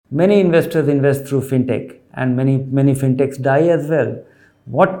Many investors invest through fintech, and many fintechs die as well.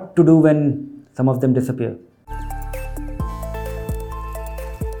 What to do when some of them disappear?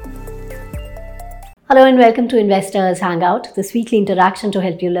 Hello and welcome to Investors Hangout. This weekly interaction to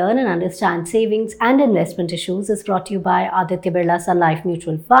help you learn and understand savings and investment issues is brought to you by Aditya Birla Sun Life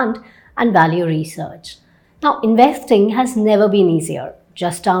Mutual Fund and Value Research. Now, investing has never been easier.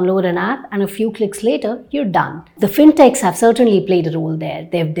 Just download an app and a few clicks later, you're done. The fintechs have certainly played a role there.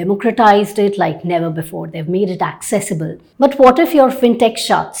 They've democratized it like never before. They've made it accessible. But what if your fintech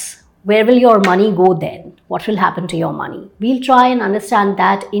shuts? Where will your money go then? What will happen to your money? We'll try and understand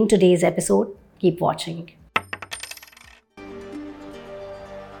that in today's episode. Keep watching.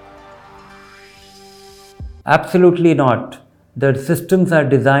 Absolutely not. The systems are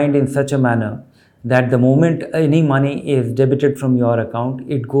designed in such a manner that the moment any money is debited from your account,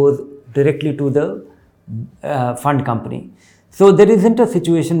 it goes directly to the fund company. So there isn't a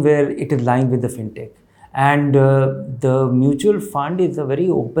situation where it is lying with the fintech. And the mutual fund is a very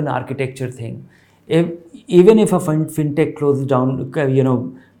open architecture thing. Even if a fintech closes down,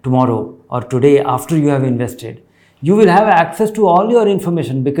 tomorrow or today after you have invested, you will have access to all your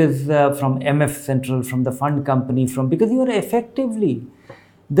information because from MF Central, from the fund company, because you are effectively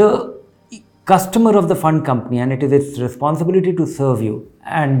the customer of the fund company and it is its responsibility to serve you.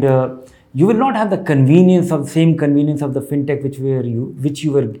 And you will not have the same convenience of the fintech which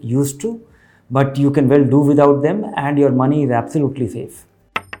you were used to, but you can well do without them and your money is absolutely safe.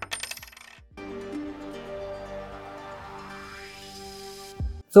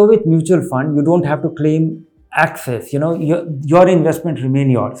 So with mutual fund, you don't have to claim access. Your investment remain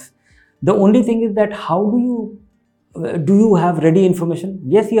yours. The only thing is that how do you have ready information?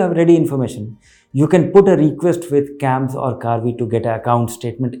 Yes, you have ready information. You can put a request with CAMS or Carvi to get an account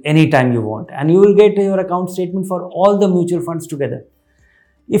statement anytime you want, and you will get your account statement for all the mutual funds together.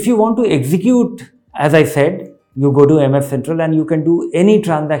 If you want to execute, as I said, you go to MF Central and you can do any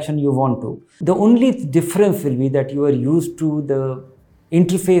transaction you want to. The only difference will be that you are used to the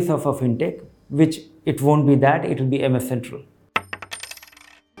interface of a fintech, which it won't be that, it will be MF Central.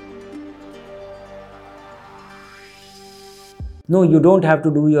 No, you don't have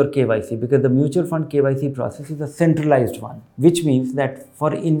to do your KYC because the mutual fund KYC process is a centralized one, which means that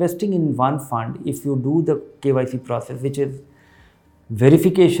for investing in one fund, if you do the KYC process, which is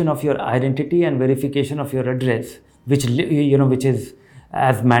verification of your identity and verification of your address, which is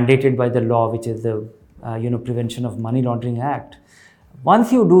as mandated by the law, which is the Prevention of Money Laundering Act.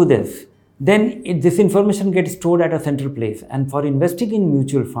 Once you do this, then this information gets stored at a central place. And for investing in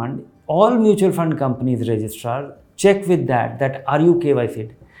mutual fund, all mutual fund companies registrar check with that are you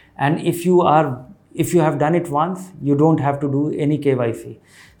KYC'd? And if you have done it once, you don't have to do any KYC.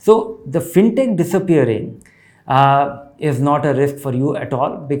 So the fintech disappearing is not a risk for you at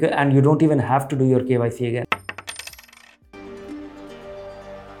all, and you don't even have to do your KYC again.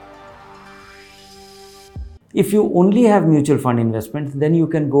 If you only have mutual fund investments, then you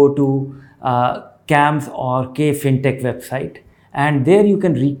can go to CAMS or K Fintech website, and there you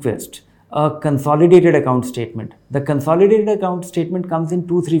can request a consolidated account statement. The consolidated account statement comes in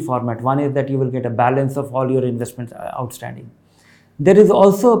 2-3 format. One is that you will get a balance of all your investments outstanding. There is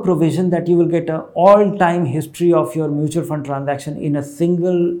also a provision that you will get an all-time history of your mutual fund transaction in a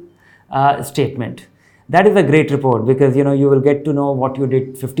single statement. That is a great report because you will get to know what you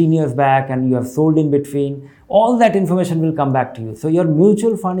did 15 years back and you have sold in between. All that information will come back to you. So your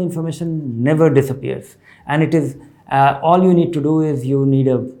mutual fund information never disappears, and it is all you need to do is you need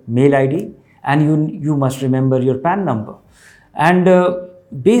a mail ID and you must remember your PAN number. And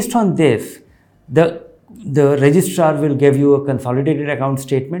based on this, the registrar will give you a consolidated account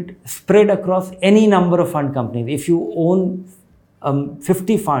statement spread across any number of fund companies. If you own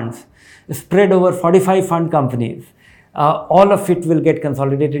 50 funds spread over 45 fund companies, all of it will get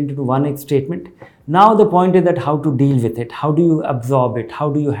consolidated into one statement. Now the point is that how to deal with it, how do you absorb it, how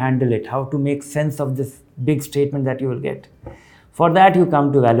do you handle it, how to make sense of this big statement that you will get. For that you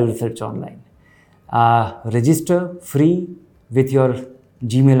come to Value Research Online. Register free with your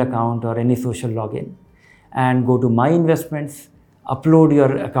Gmail account or any social login and go to My Investments, upload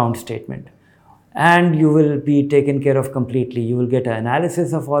your account statement, and you will be taken care of completely. You will get an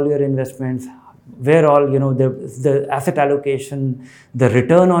analysis of all your investments, where all the asset allocation, the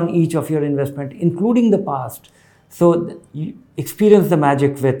return on each of your investment, including the past. So you experience the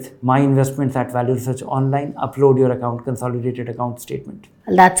magic with My Investments at Value Research Online. Upload your consolidated account statement.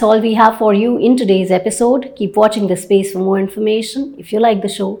 Well, that's all we have for you in today's episode. Keep watching this space for more information. If you like the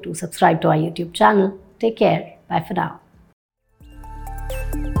show, do subscribe to our YouTube channel. Take care. Bye for now.